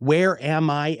ask, where am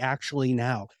I actually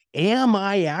now? Am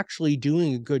I actually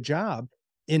doing a good job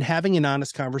in having an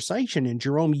honest conversation? And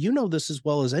Jerome, you know this as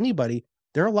well as anybody.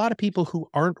 There are a lot of people who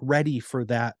aren't ready for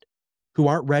that, who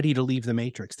aren't ready to leave the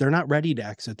Matrix. They're not ready to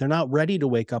exit. They're not ready to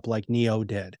wake up like Neo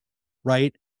did,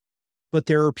 right? But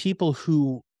there are people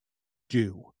who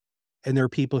do. And there are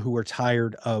people who are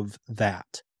tired of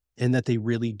that, and that they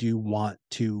really do want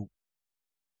to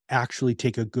actually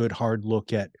take a good hard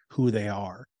look at who they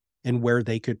are and where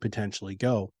they could potentially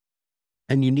go.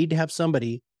 And you need to have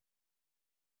somebody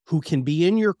who can be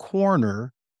in your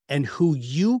corner and who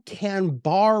you can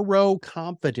borrow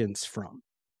confidence from,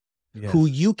 who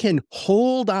you can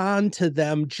hold on to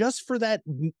them just for that.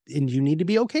 And you need to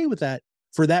be okay with that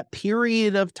for that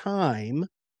period of time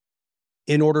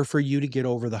in order for you to get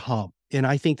over the hump. And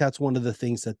I think that's one of the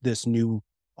things that this new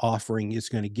offering is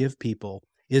going to give people,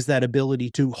 is that ability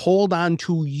to hold on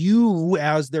to you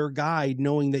as their guide,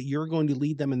 knowing that you're going to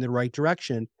lead them in the right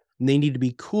direction. And they need to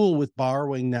be cool with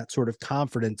borrowing that sort of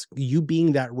confidence, you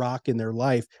being that rock in their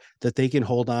life that they can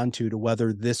hold on to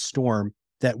weather this storm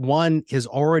that, one, has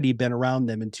already been around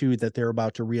them, and two, that they're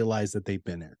about to realize that they've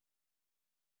been in.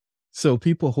 So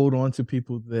people hold on to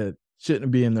people that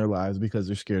shouldn't be in their lives because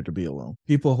they're scared to be alone.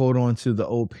 People hold on to the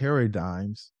old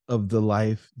paradigms of the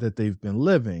life that they've been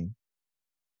living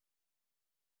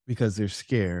because they're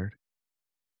scared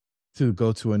to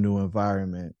go to a new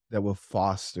environment that will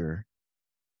foster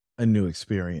a new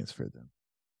experience for them.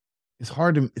 It's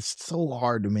so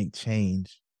hard to make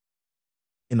change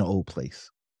in an old place.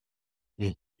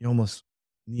 You almost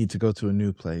need to go to a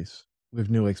new place with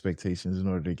new expectations in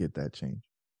order to get that change.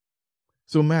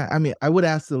 So, Matt, I mean, I would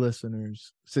ask the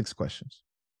listeners 6 questions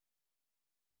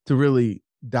to really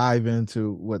dive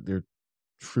into what their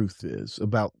truth is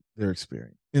about their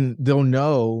experience. And they'll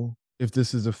know if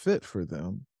this is a fit for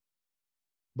them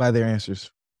by their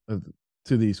answers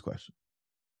to these questions.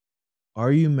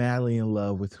 Are you madly in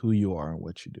love with who you are and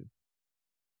what you do?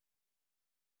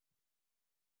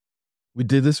 We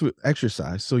did this with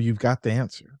exercise, so you've got the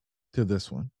answer to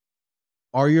this one.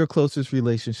 Are your closest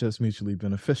relationships mutually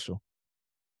beneficial?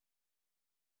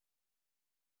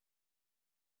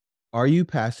 Are you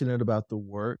passionate about the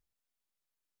work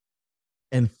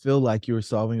and feel like you're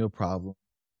solving a problem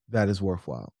that is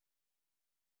worthwhile?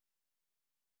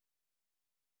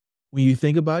 When you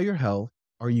think about your health,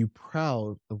 are you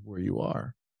proud of where you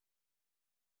are?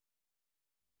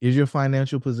 Is your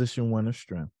financial position one of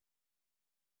strength?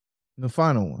 And the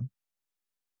final one,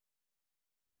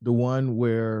 the one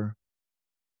where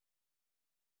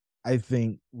I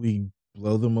think we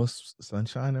blow the most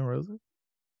sunshine and roses.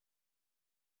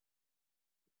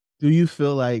 Do you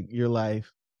feel like your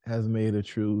life has made the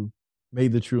true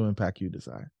impact you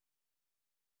desire?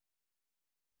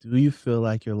 Do you feel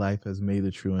like your life has made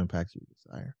the true impact you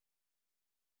desire?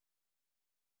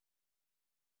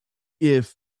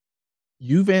 If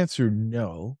you've answered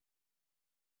no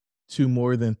to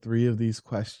more than 3 of these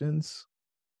questions,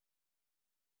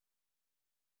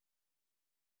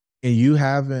 and you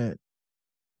haven't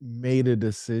made a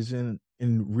decision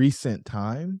in recent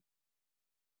time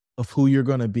of who you're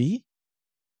gonna be,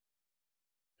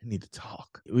 we need to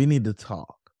talk. We need to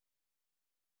talk.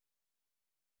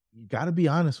 You gotta be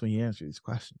honest when you answer these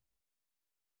questions.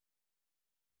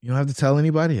 You don't have to tell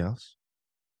anybody else.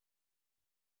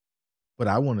 But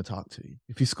I wanna talk to you.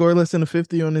 If you score less than a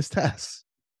 50 on this test,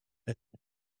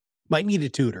 Might need a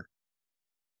tutor.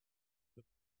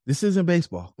 this isn't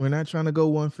baseball. We're not trying to go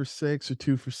 1 for 6 or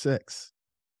 2 for 6.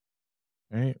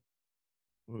 Right?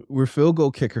 We're field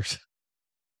goal kickers.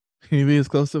 You need to be as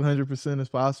close to 100% as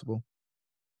possible.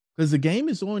 Because the game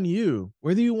is on you,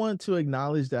 whether you want to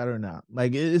acknowledge that or not.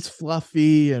 Like, it's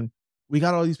fluffy, and we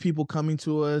got all these people coming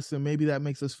to us, and maybe that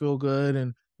makes us feel good.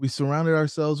 And we surrounded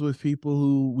ourselves with people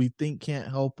who we think can't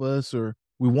help us or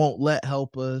we won't let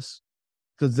help us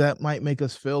because that might make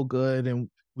us feel good. And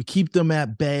we keep them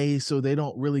at bay so they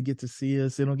don't really get to see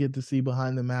us. They don't get to see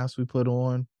behind the mask we put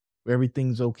on where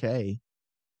everything's okay.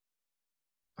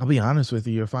 I'll be honest with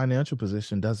you, your financial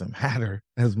position doesn't matter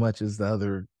as much as the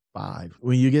other 5.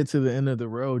 When you get to the end of the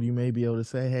road, you may be able to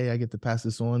say, hey, I get to pass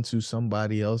this on to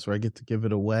somebody else, or I get to give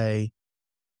it away.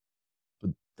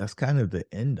 But that's kind of the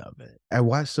end of it. I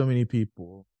watch so many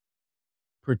people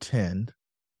pretend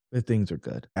that things are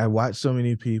good. I watch so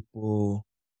many people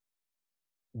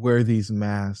wear these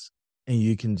masks and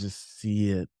you can just see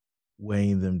it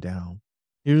weighing them down.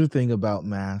 Here's the thing about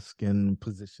mask and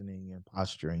positioning and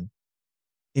posturing.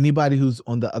 Anybody who's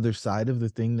on the other side of the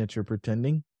thing that you're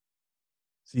pretending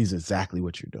sees exactly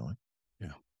what you're doing.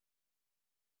 Yeah.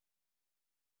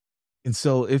 And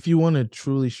so if you want to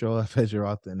truly show up as your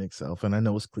authentic self, and I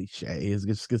know it's cliche, it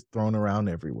just gets thrown around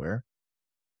everywhere.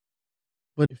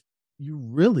 But if you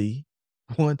really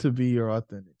want to be your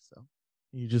authentic self,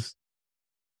 you just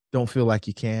don't feel like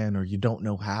you can, or you don't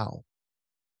know how,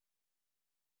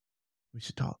 we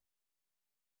should talk.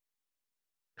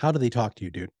 How do they talk to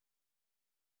you, dude?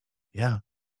 Yeah.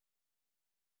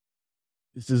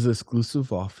 This is an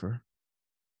exclusive offer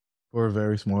for a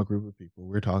very small group of people.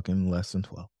 We're talking less than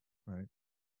 12, right?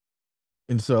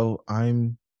 And so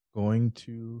I'm going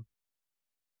to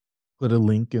put a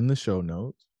link in the show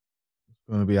notes. It's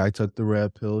going to be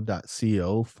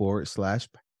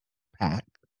ittooktheredpill.co/pack, PACK,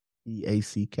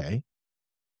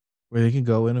 where they can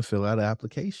go in and fill out an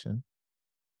application.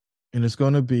 And it's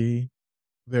going to be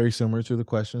very similar to the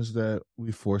questions that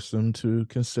we forced them to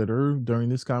consider during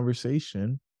this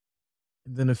conversation,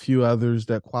 and then a few others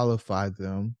that qualify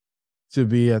them to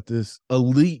be at this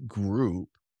elite group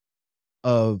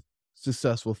of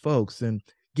successful folks. And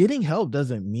getting help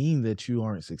doesn't mean that you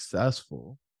aren't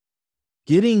successful.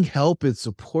 Getting help and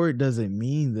support doesn't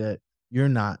mean that you're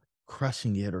not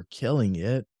crushing it or killing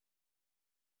it.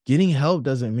 Getting help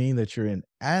doesn't mean that you're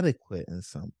inadequate in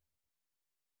something.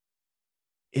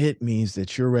 It means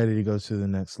that you're ready to go to the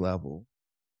next level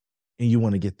and you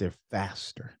want to get there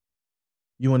faster.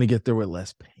 You want to get there with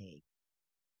less pain.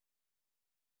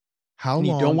 How And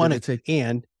you long don't want did to it take?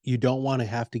 and you don't want to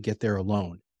have to get there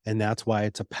alone. And that's why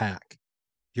it's a pack.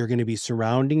 You're going to be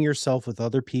surrounding yourself with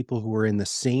other people who are in the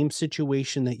same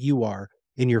situation that you are,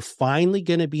 and you're finally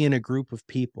going to be in a group of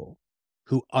people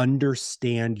who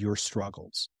understand your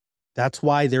struggles. That's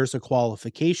why there's a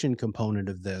qualification component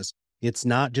of this. It's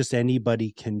not just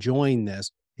anybody can join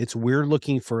this. It's we're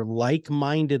looking for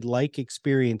like-minded,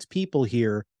 like-experienced people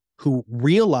here who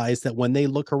realize that when they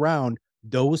look around,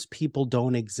 those people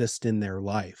don't exist in their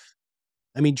life.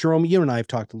 I mean, Jerome, you and I have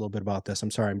talked a little bit about this.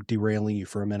 I'm sorry, I'm derailing you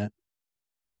for a minute.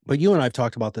 But you and I have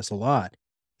talked about this a lot.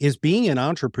 is being an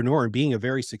entrepreneur and being a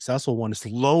very successful one is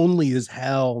lonely as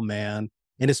hell, man.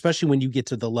 And especially when you get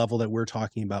to the level that we're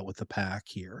talking about with the pack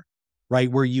here,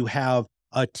 right? Where you have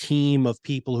a team of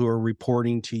people who are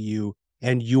reporting to you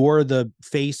and you're the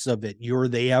face of it. You're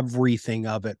the everything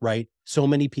of it, right? So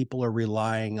many people are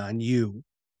relying on you.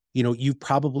 You know, you've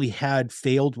probably had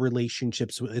failed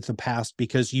relationships in the past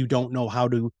because you don't know how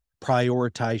to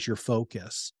prioritize your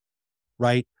focus,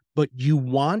 right? But you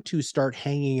want to start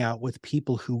hanging out with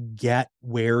people who get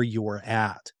where you're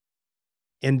at.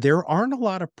 And there aren't a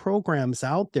lot of programs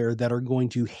out there that are going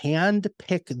to hand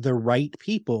pick the right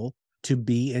people to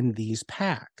be in these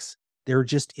packs. There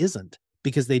just isn't,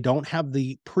 because they don't have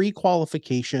the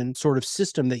pre-qualification sort of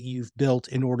system that you've built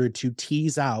in order to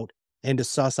tease out and to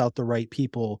suss out the right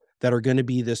people that are going to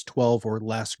be this 12 or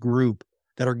less group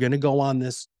that are going to go on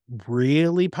this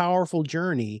really powerful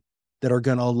journey that are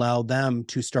going to allow them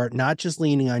to start not just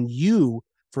leaning on you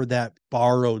for that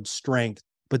borrowed strength,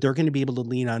 but they're going to be able to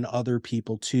lean on other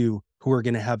people too, who are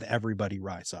going to have everybody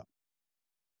rise up.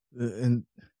 And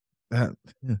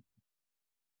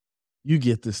you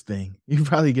get this thing. You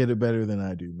probably get it better than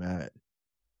I do, Matt.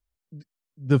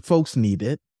 The folks need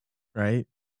it, right?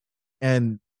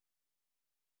 And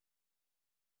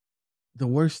the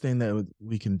worst thing that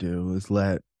we can do is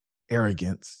let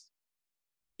arrogance,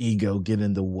 ego get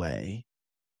in the way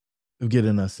of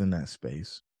getting us in that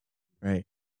space, right?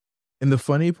 And the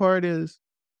funny part is,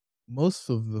 most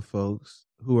of the folks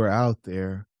who are out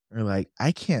there are like,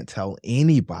 I can't tell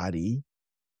anybody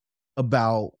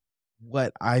about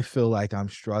what I feel like I'm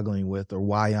struggling with or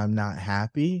why I'm not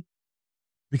happy,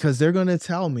 because they're going to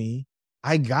tell me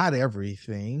I got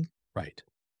everything. Right.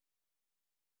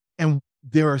 And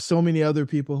there are so many other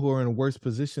people who are in a worse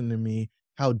position than me.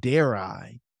 How dare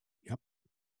I? Yep.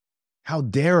 How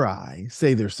dare I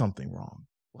say there's something wrong?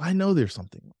 Well, I know there's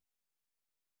something wrong.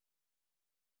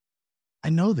 I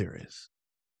know there is.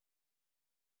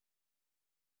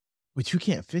 But you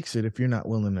can't fix it if you're not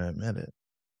willing to admit it.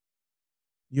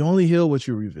 You only heal what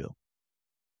you reveal.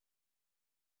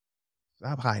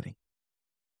 Stop hiding.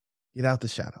 Get out the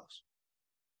shadows.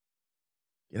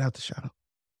 Get out the shadow.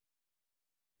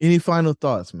 Any final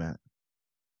thoughts, Matt?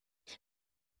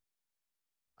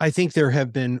 I think there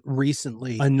have been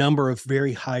recently a number of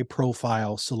very high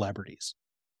profile celebrities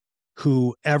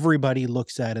who everybody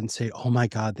looks at and say, oh my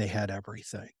God, they had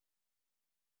everything.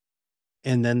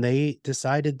 And then they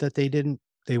decided that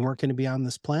they weren't going to be on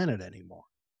this planet anymore.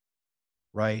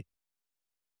 Right.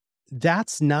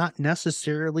 That's not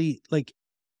necessarily like,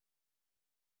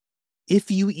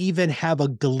 if you even have a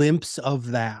glimpse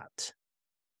of that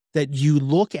you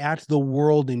look at the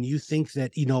world and you think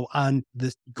that, you know, on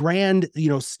the grand, you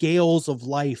know, scales of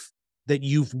life that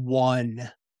you've won,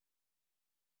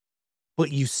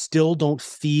 but you still don't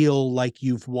feel like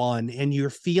you've won, and you're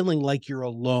feeling like you're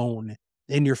alone,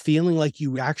 and you're feeling like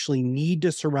you actually need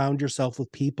to surround yourself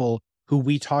with people who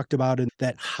we talked about in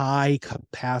that high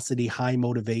capacity, high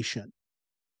motivation.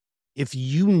 If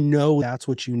you know that's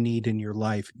what you need in your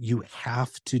life, you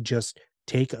have to just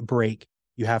take a break.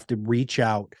 You have to reach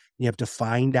out. You have to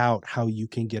find out how you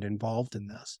can get involved in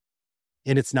this.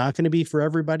 And it's not going to be for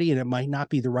everybody, and it might not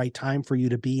be the right time for you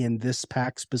to be in this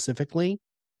pack specifically,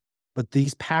 but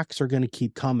these packs are going to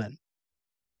keep coming.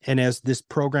 And as this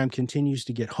program continues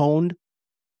to get honed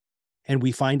and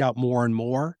we find out more and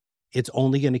more, it's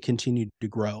only going to continue to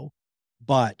grow.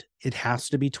 But it has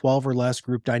to be 12 or less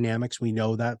group dynamics. We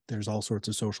know that. There's all sorts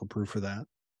of social proof for that.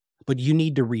 But you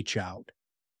need to reach out.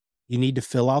 You need to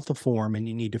fill out the form, and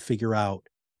you need to figure out,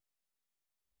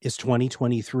 is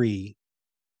 2023,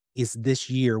 is this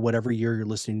year, whatever year you're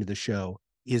listening to the show,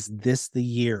 is this the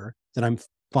year that I'm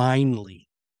finally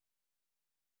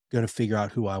going to figure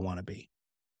out who I want to be?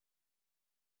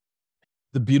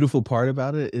 The beautiful part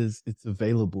about it is it's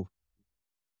available.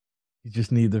 You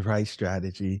just need the right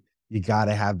strategy. You got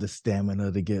to have the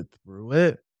stamina to get through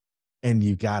it, and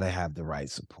you got to have the right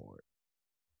support.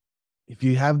 If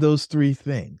you have those three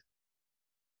things,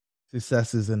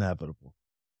 success is inevitable.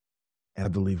 And I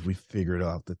believe we figured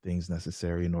out the things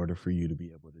necessary in order for you to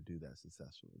be able to do that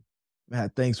successfully.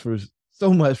 Matt, thanks for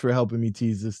so much for helping me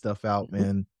tease this stuff out,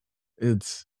 man.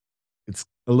 It's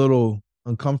a little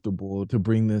uncomfortable to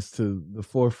bring this to the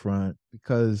forefront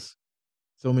because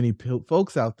so many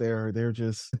folks out there, they're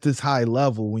just at this high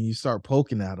level. When you start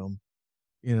poking at them,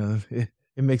 you know, it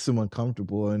makes them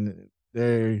uncomfortable, and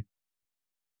they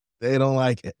don't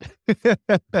like it.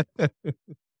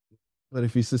 But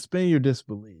if you suspend your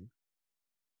disbelief,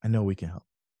 I know we can help.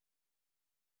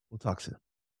 We'll talk soon.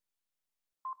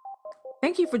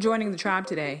 Thank you for joining the tribe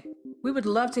today. We would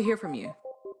love to hear from you.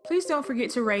 Please don't forget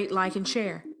to rate, like, and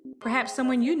share. Perhaps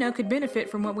someone you know could benefit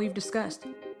from what we've discussed.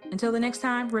 Until the next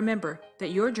time, remember that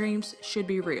your dreams should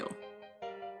be real.